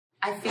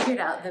I figured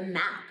out the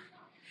map,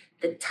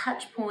 the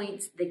touch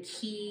points, the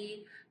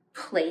key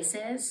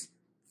places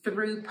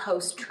through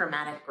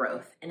post-traumatic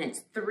growth. And it's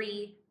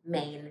 3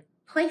 main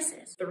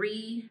places,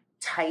 3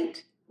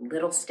 tight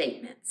little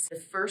statements. The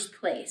first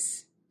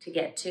place to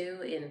get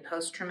to in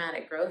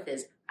post-traumatic growth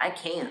is I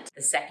can't.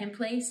 The second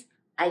place,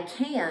 I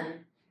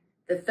can.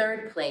 The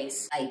third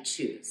place, I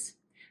choose.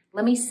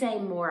 Let me say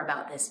more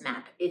about this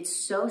map. It's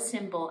so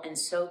simple and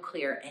so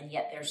clear, and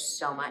yet there's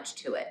so much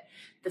to it.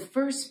 The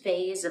first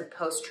phase of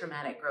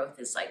post-traumatic growth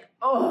is like,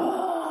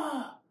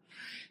 oh,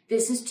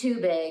 this is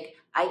too big.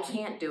 I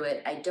can't do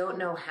it. I don't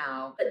know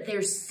how. But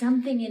there's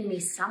something in me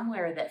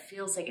somewhere that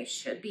feels like it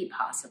should be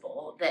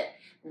possible, that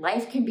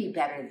life can be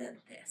better than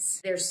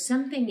this. There's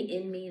something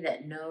in me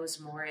that knows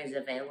more is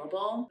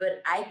available,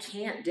 but I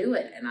can't do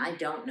it, and I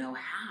don't know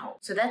how.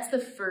 So that's the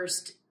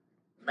first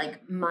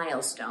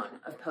milestone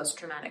of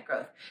post-traumatic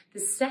growth. The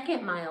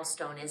second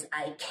milestone is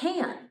I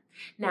can.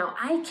 Now,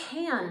 I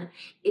can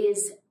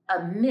is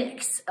a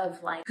mix of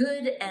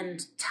good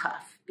and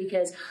tough,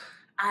 because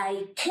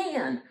I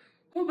can.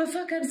 Oh, but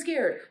fuck, I'm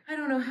scared. I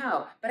don't know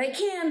how, but I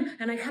can.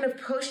 And I kind of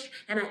push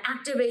and I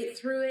activate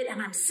through it, and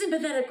I'm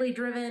sympathetically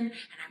driven and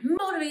I'm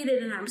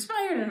motivated and I'm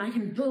inspired, and I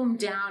can boom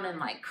down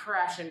and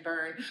crash and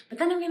burn, but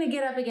then I'm going to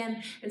get up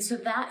again. And so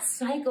that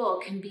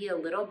cycle can be a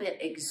little bit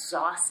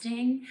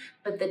exhausting,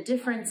 but the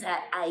difference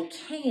at I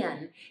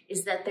can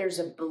is that there's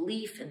a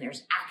belief and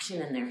there's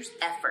action and there's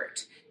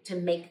effort to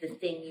make the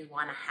thing you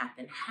want to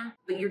happen,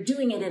 but you're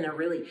doing it in a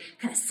really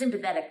kind of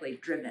sympathetically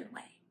driven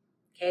way.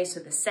 Okay, so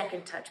the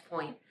second touch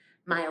point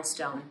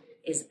milestone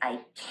is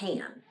I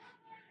can.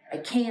 I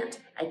can't,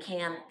 I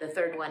can. The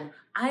third one,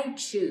 I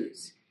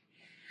choose.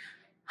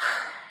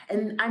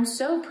 And I'm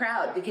so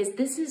proud, because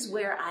this is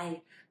where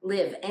I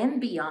live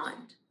and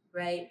beyond,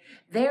 right?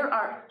 There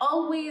are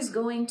always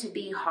going to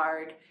be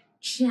hard,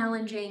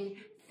 challenging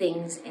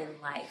things in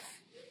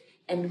life.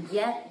 And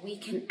yet we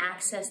can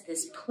access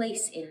this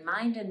place in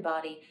mind and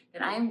body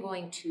that I am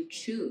going to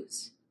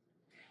choose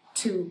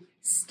to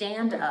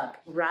stand up,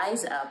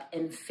 rise up,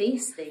 and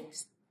face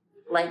things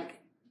like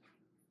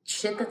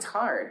shit that's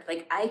hard.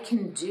 I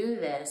can do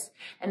this.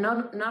 And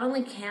not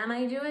only can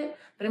I do it,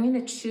 but I'm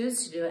going to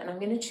choose to do it, and I'm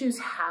going to choose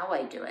how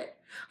I do it.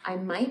 I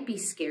might be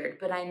scared,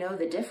 but I know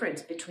the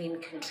difference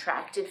between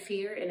contracted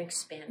fear and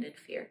expanded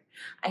fear.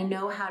 I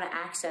know how to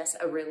access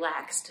a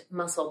relaxed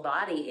muscle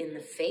body in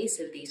the face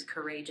of these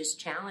courageous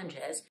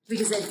challenges,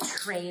 because I've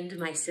trained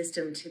my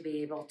system to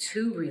be able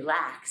to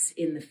relax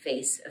in the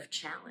face of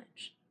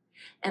challenge.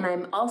 And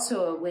I'm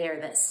also aware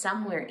that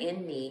somewhere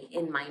in me,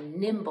 in my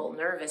nimble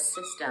nervous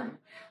system,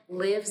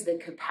 lives the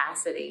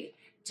capacity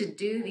to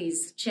do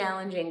these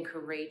challenging,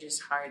 courageous,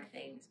 hard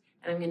things.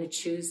 And I'm going to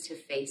choose to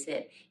face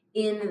it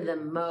in the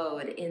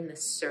mode, in the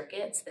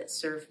circuits that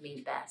serve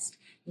me best.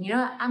 And you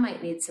know what? I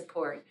might need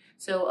support.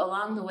 So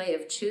along the way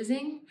of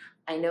choosing,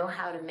 I know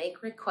how to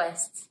make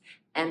requests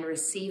and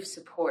receive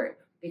support,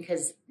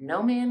 because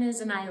no man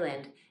is an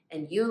island.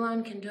 And you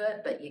alone can do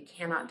it, but you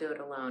cannot do it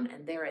alone.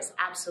 And there is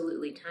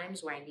absolutely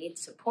times where I need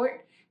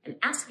support, and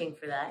asking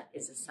for that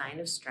is a sign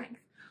of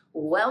strength.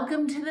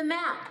 Welcome to the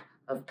map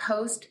of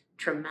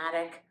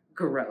post-traumatic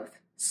growth.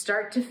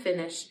 Start to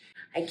finish,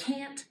 I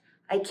can't,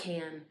 I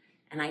can,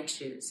 and I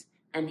choose.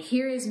 And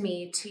here is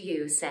me to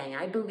you saying,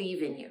 I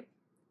believe in you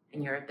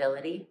and your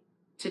ability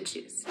to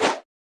choose.